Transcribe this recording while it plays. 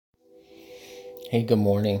Hey, good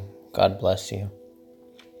morning. God bless you.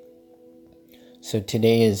 So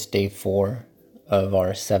today is day 4 of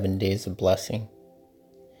our 7 days of blessing.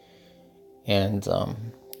 And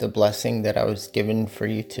the blessing that I was given for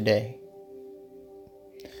you today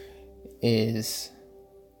is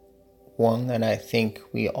one that I think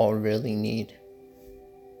we all really need,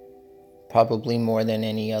 probably more than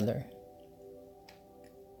any other.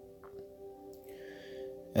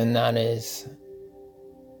 And that is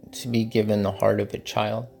to be given the heart of a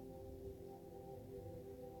child.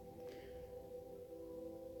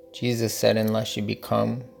 Jesus said, unless you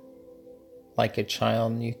become like a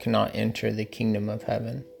child, you cannot enter the kingdom of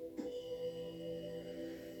heaven.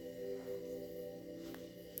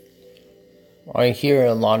 I hear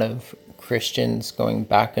a lot of Christians going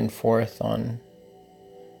back and forth on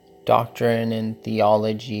doctrine and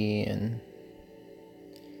theology and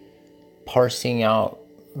parsing out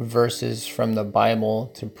verses from the Bible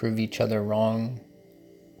to prove each other wrong,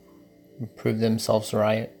 prove themselves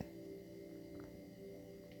right.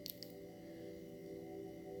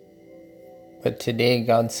 But today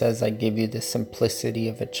God says, I give you the simplicity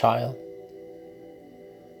of a child,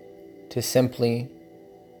 to simply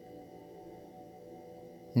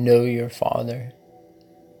know your Father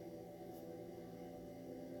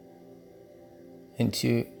and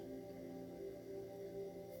to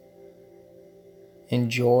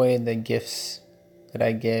enjoy the gifts that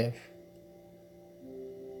I give.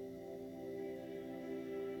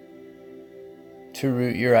 To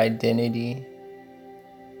root your identity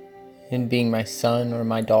in being my son or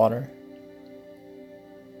my daughter.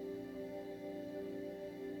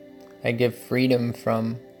 I give freedom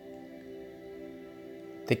from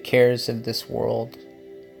the cares of this world,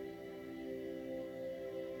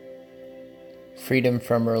 freedom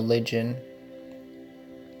from religion,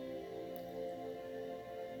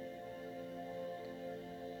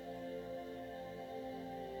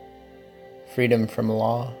 freedom from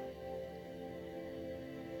law.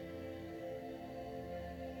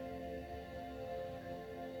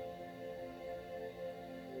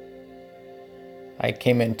 I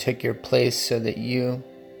came and took your place so that you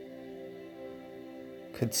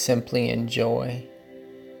could simply enjoy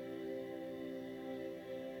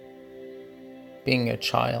being a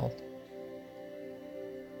child.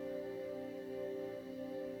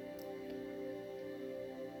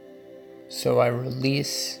 So I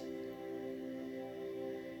release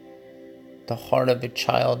the heart of a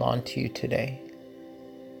child onto you today,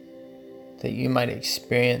 that you might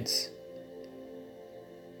experience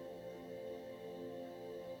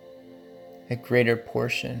a greater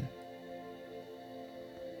portion,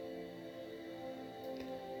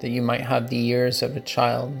 that you might have the ears of a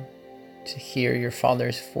child to hear your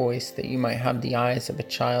Father's voice, that you might have the eyes of a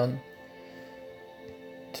child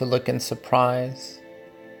to look in surprise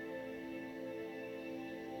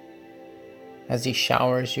as He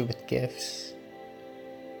showers you with gifts,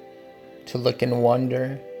 to look in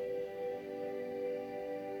wonder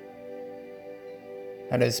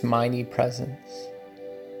at His mighty presence,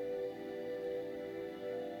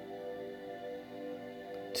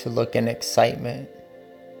 to look in excitement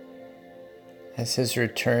as His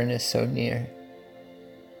return is so near.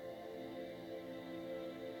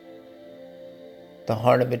 The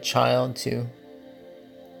heart of a child to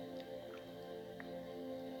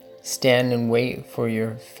stand and wait for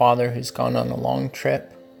your Father who's gone on a long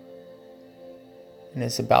trip and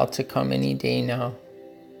is about to come any day now.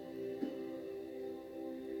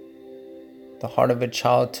 The heart of a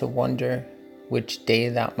child to wonder which day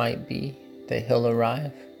that might be that He'll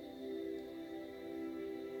arrive.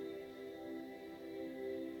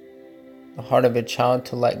 The heart of a child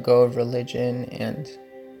to let go of religion and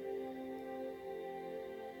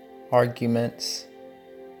arguments,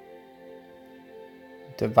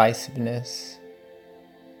 divisiveness,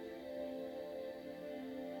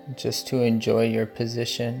 just to enjoy your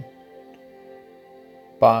position,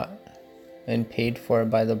 bought and paid for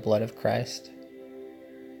by the blood of Christ.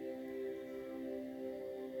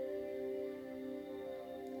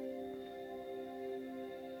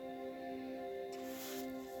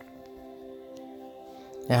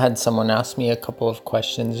 I had someone ask me a couple of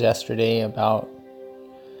questions yesterday about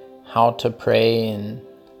how to pray and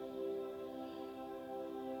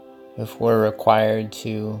if we're required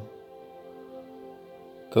to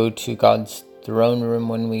go to God's throne room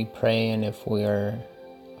when we pray, and if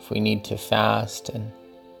we need to fast. And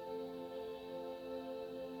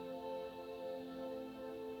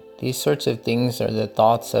these sorts of things are the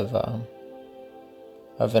thoughts of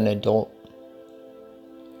an adult.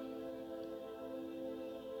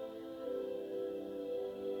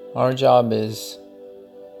 Our job is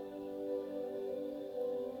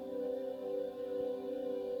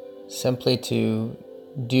simply to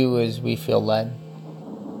do as we feel led,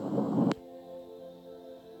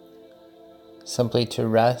 simply to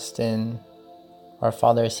rest in our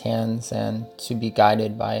Father's hands and to be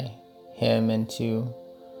guided by Him, and to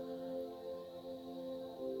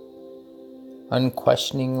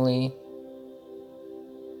unquestioningly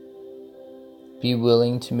be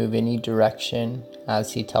willing to move any direction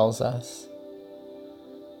as He tells us,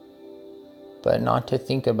 but not to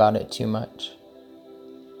think about it too much.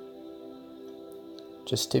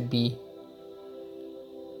 Just to be,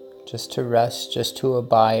 just to rest, just to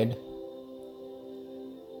abide.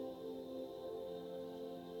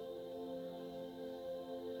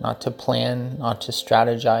 Not to plan, not to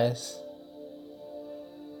strategize.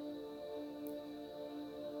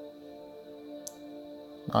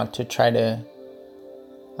 Not to try to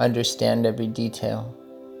understand every detail.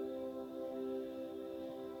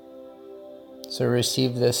 So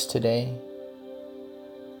receive this today.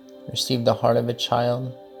 Receive the heart of a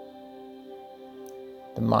child,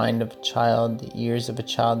 the mind of a child, the ears of a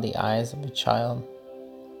child, the eyes of a child.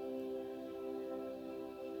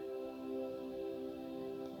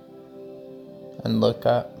 And look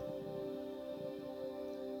up,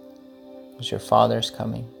 as your Father's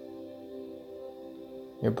coming,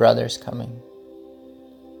 your brother's coming,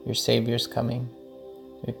 your Savior's coming,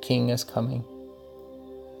 your King is coming.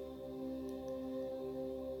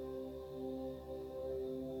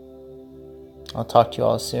 I'll talk to you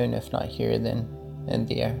all soon, if not here, then in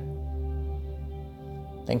the air.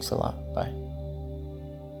 Thanks a lot. Bye.